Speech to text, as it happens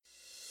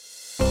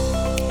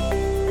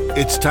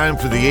It's time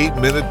for the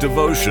 8-Minute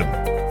Devotion.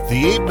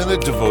 The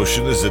 8-Minute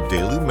Devotion is a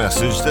daily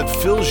message that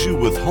fills you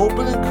with hope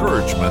and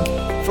encouragement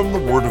from the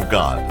Word of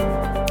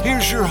God.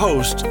 Here's your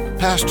host,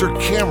 Pastor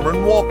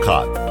Cameron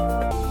Walcott.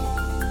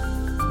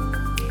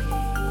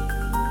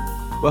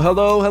 Well,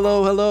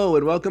 hello,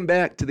 and welcome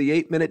back to the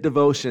 8-Minute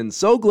Devotion.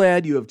 So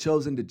glad you have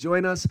chosen to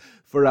join us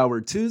for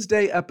our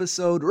Tuesday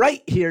episode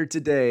right here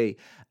today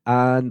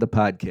on the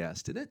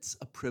podcast. And it's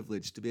a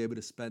privilege to be able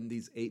to spend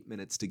these 8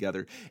 minutes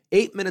together.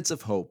 8 minutes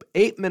of hope,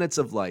 8 minutes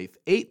of life,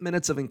 8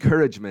 minutes of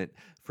encouragement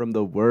from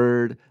the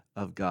Word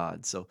of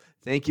God. So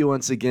thank you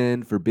once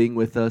again for being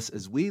with us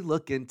as we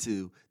look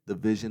into the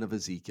vision of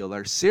Ezekiel.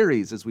 Our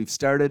series, as we've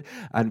started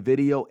on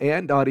video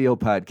and audio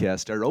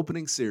podcast, our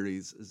opening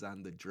series is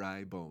on the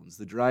dry bones.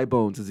 The dry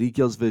bones,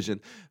 Ezekiel's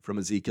vision from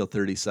Ezekiel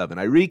 37.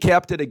 I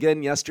recapped it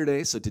again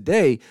yesterday, so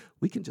today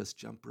we can just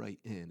jump right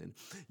in. And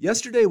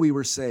yesterday we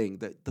were saying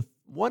that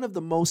one of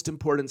the most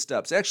important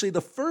steps, actually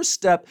the first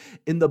step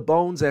in the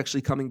bones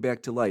actually coming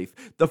back to life,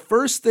 the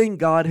first thing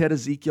God had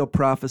Ezekiel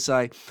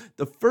prophesy,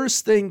 the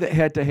first thing that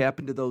had to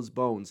happen to those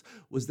bones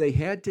was they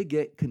had to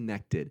get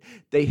connected.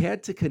 They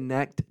had to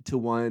connect to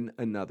one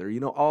another. You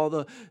know, all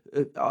the,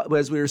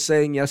 as we were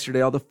saying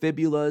yesterday, all the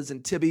fibulas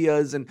and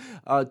tibias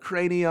and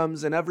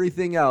craniums and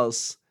everything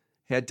else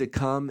had to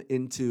come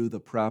into the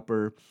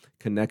proper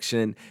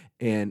connection.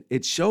 And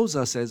it shows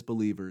us as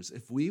believers,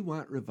 if we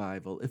want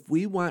revival, if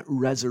we want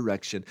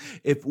resurrection,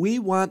 if we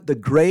want the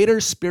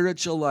greater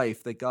spiritual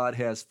life that God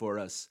has for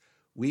us,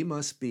 we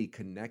must be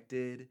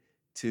connected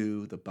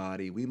to the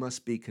body. We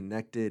must be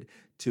connected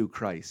to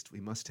Christ.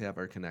 We must have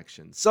our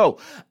connection. So,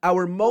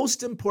 our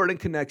most important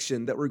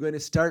connection that we're going to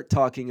start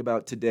talking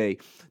about today,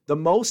 the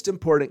most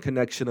important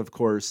connection, of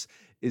course,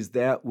 is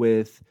that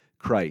with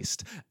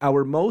Christ.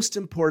 Our most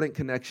important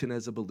connection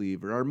as a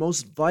believer, our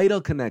most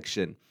vital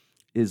connection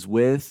is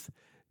with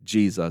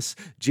Jesus.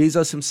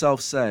 Jesus himself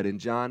said in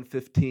John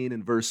 15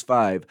 and verse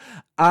 5,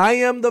 I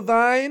am the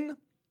vine,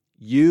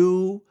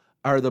 you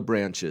are the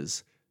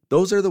branches.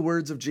 Those are the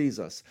words of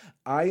Jesus.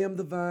 I am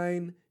the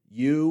vine,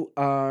 you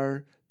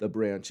are the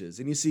branches.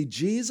 And you see,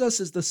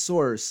 Jesus is the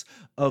source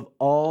of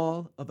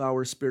all of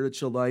our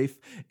spiritual life,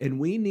 and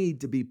we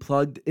need to be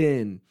plugged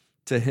in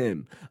to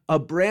him. A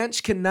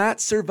branch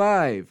cannot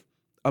survive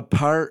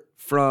apart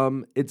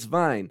from its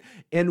vine.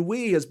 And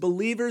we, as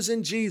believers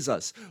in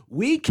Jesus,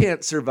 we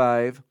can't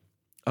survive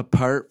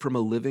apart from a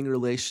living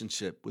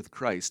relationship with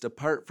Christ,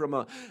 apart from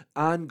an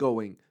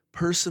ongoing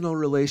personal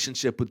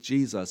relationship with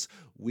Jesus.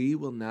 We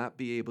will not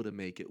be able to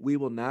make it. We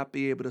will not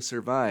be able to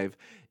survive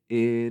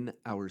in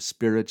our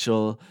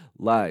spiritual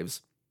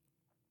lives.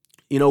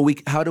 You know,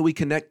 how do we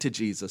connect to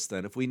Jesus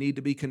then? If we need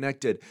to be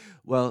connected,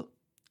 well,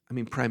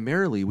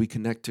 primarily we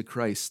connect to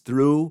Christ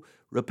through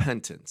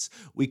repentance.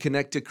 We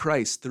connect to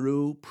Christ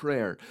through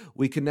prayer.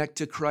 We connect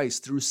to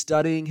Christ through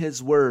studying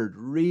his word,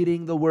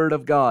 reading the word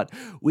of God.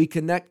 We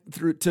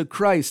connect to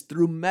Christ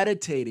through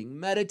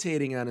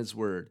meditating on his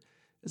word,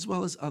 as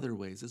well as other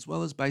ways, as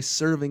well as by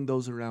serving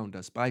those around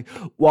us, by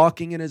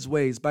walking in his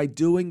ways, by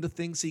doing the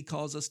things he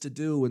calls us to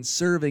do, and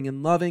serving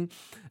and loving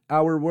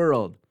our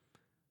world.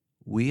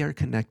 We are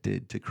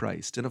connected to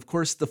Christ. And of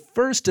course, the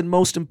first and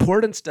most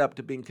important step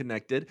to being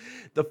connected,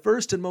 the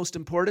first and most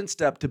important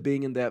step to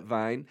being in that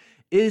vine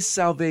is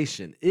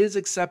salvation, is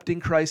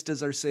accepting Christ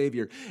as our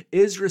Savior,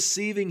 is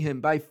receiving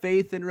him by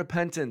faith and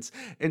repentance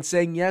and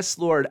saying, yes,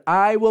 Lord,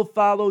 I will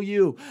follow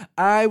you.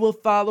 I will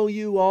follow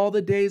you all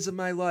the days of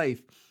my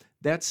life.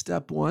 That's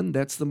step one.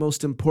 That's the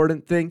most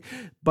important thing.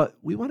 But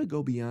we want to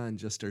go beyond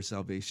just our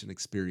salvation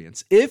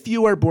experience. If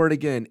you are born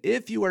again,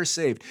 if you are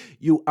saved,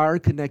 you are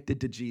connected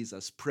to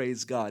Jesus.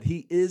 Praise God.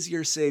 He is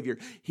your Savior.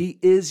 He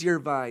is your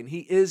vine.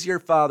 He is your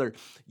Father.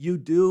 You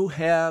do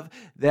have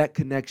that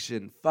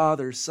connection.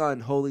 Father,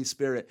 Son, Holy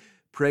Spirit.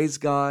 Praise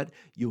God,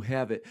 you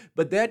have it.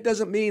 But that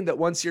doesn't mean that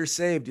once you're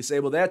saved, you say,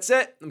 well, that's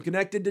it. I'm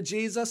connected to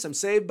Jesus. I'm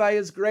saved by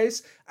his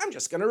grace. I'm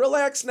just going to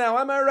relax now.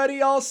 I'm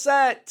already all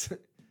set.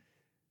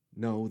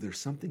 No, there's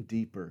something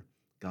deeper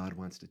God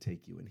wants to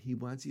take you, and he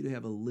wants you to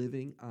have a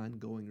living,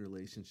 ongoing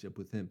relationship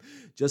with him.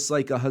 Just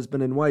like a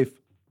husband and wife,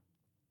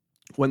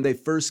 when they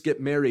first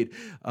get married,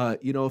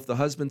 if the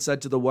husband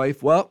said to the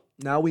wife, well,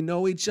 now we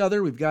know each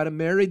other, we've got him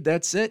married,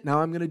 that's it,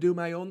 now I'm going to do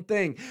my own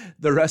thing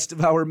the rest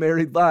of our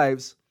married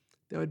lives.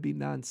 That would be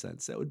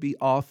nonsense. That would be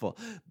awful.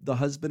 The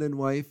husband and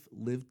wife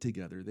live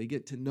together. They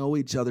get to know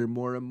each other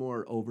more and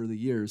more over the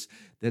years.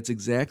 That's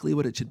exactly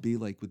what it should be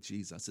like with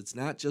Jesus. It's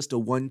not just a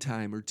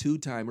one-time or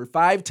two-time or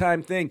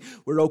five-time thing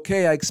where,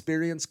 okay, I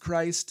experienced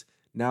Christ,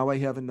 now I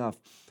have enough.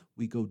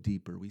 We go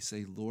deeper. We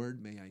say, Lord,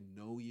 may I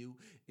know you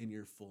in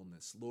your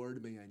fullness.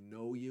 Lord, may I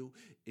know you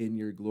in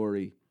your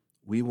glory.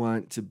 We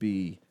want to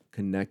be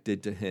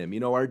connected to him.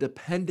 You know, our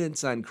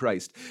dependence on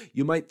Christ.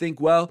 You might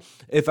think, well,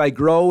 if I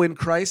grow in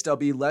Christ, I'll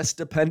be less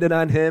dependent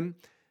on him.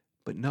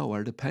 But no,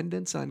 our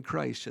dependence on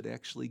Christ should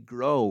actually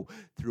grow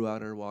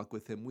throughout our walk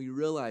with him. We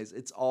realize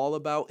it's all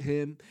about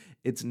him.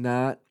 It's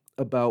not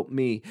about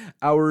me.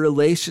 Our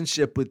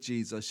relationship with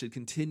Jesus should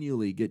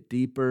continually get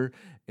deeper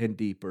and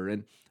deeper.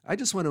 And I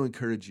just want to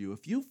encourage you,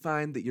 if you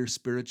find that your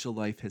spiritual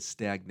life has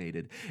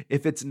stagnated,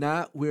 if it's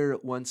not where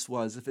it once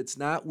was, if it's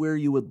not where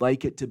you would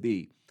like it to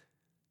be,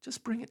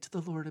 just bring it to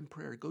the Lord in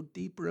prayer. Go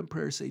deeper in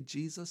prayer. Say,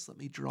 Jesus, let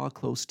me draw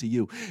close to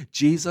you.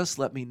 Jesus,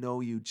 let me know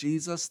you.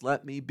 Jesus,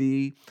 let me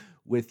be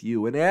with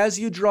you. And as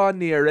you draw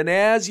near and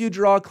as you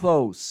draw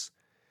close,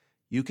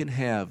 you can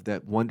have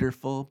that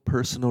wonderful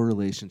personal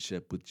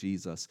relationship with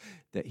Jesus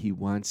that he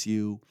wants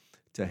you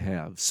to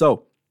have.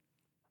 So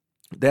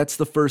that's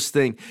the first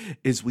thing,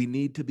 is we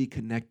need to be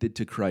connected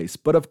to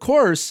Christ. But of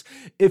course,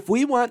 if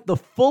we want the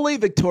fully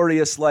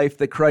victorious life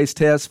that Christ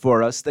has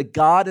for us, that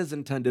God has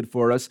intended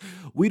for us,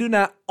 we do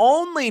not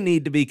only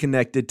need to be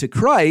connected to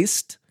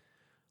Christ,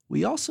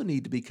 we also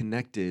need to be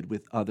connected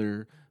with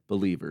other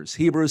believers.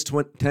 Hebrews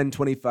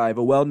 10:25,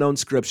 a well-known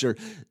scripture,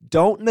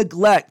 don't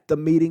neglect the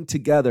meeting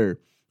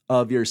together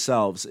of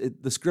yourselves.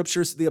 The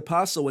scriptures, the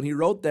apostle, when he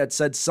wrote that,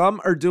 said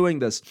some are doing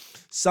this.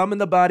 Some in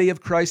the body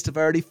of Christ have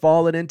already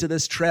fallen into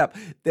this trap.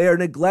 They are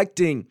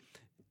neglecting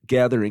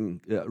gathering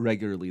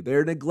regularly.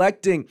 They're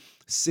neglecting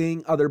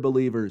seeing other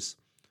believers.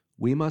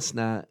 We must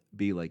not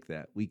be like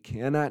that. We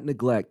cannot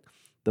neglect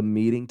the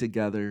meeting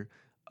together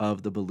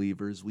of the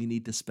believers. We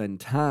need to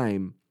spend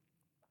time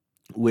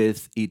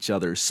with each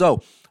other.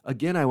 So,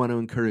 again, I want to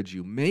encourage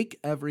you, make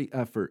every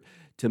effort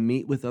to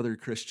meet with other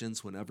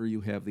Christians whenever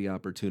you have the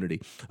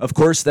opportunity. Of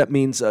course, that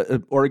means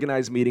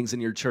organize meetings in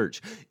your church.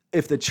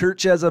 If the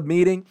church has a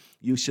meeting,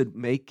 you should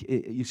make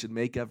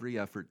every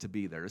effort to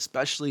be there,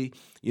 especially,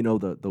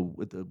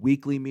 the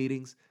weekly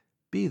meetings.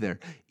 Be there.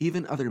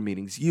 Even other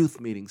meetings, youth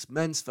meetings,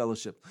 men's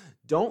fellowship.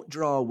 Don't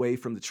draw away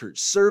from the church.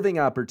 Serving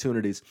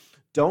opportunities.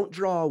 Don't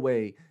draw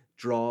away.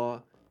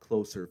 Draw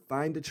closer.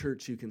 Find a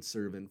church you can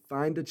serve in.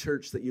 Find a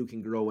church that you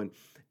can grow in,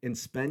 and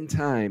spend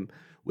time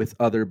with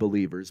other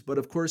believers. But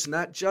of course,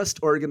 not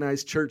just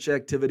organized church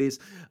activities.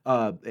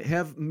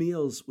 Have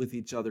meals with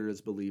each other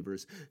as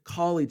believers.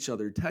 Call each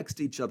other,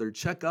 text each other,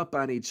 check up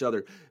on each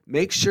other.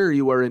 Make sure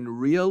you are in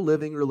real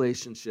living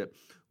relationship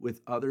with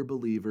other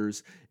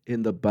believers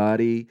in the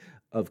body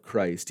of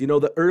Christ.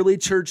 The early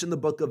church in the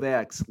book of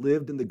Acts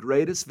lived in the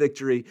greatest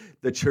victory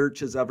the church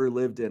has ever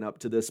lived in up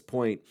to this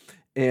point.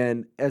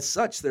 And as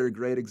such, they're a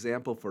great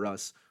example for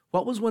us.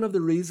 What was one of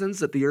the reasons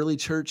that the early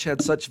church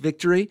had such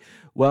victory?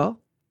 Well,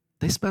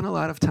 they spent a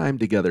lot of time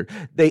together.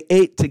 They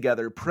ate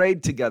together,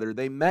 prayed together.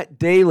 They met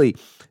daily.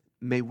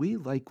 May we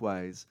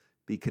likewise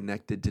be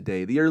connected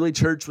today. The early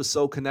church was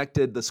so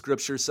connected, the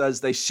scripture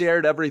says they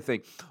shared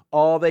everything.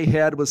 All they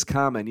had was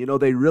common.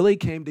 They really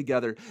came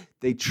together.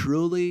 They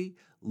truly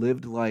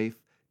lived life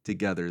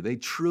together. They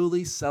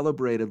truly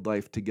celebrated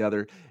life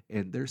together.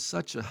 And they're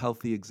such a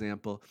healthy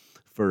example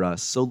for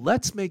us. So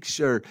let's make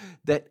sure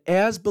that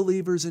as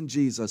believers in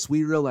Jesus,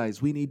 we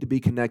realize we need to be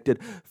connected.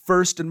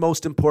 First and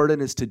most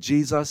important is to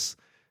Jesus,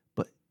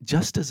 but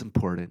just as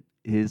important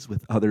is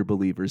with other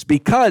believers.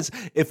 Because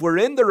if we're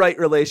in the right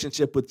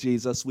relationship with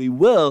Jesus, we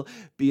will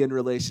be in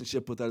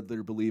relationship with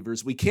other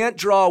believers. We can't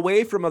draw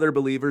away from other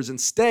believers and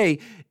stay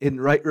in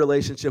right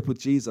relationship with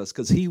Jesus,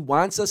 because he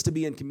wants us to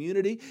be in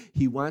community.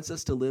 He wants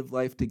us to live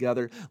life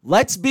together.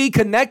 Let's be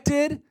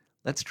connected.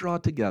 Let's draw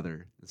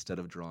together instead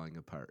of drawing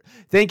apart.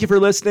 Thank you for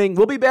listening.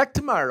 We'll be back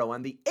tomorrow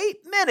on the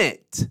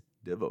 8-Minute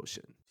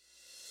Devotion.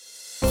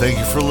 Thank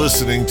you for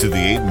listening to the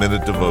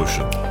 8-Minute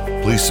Devotion.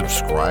 Please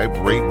subscribe,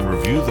 rate, and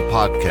review the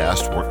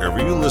podcast wherever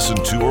you listen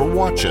to or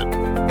watch it.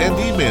 And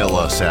email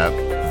us at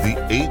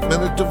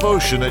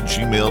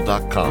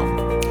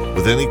the8minutedevotion@gmail.com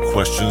with any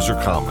questions or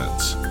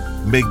comments.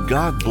 May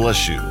God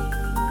bless you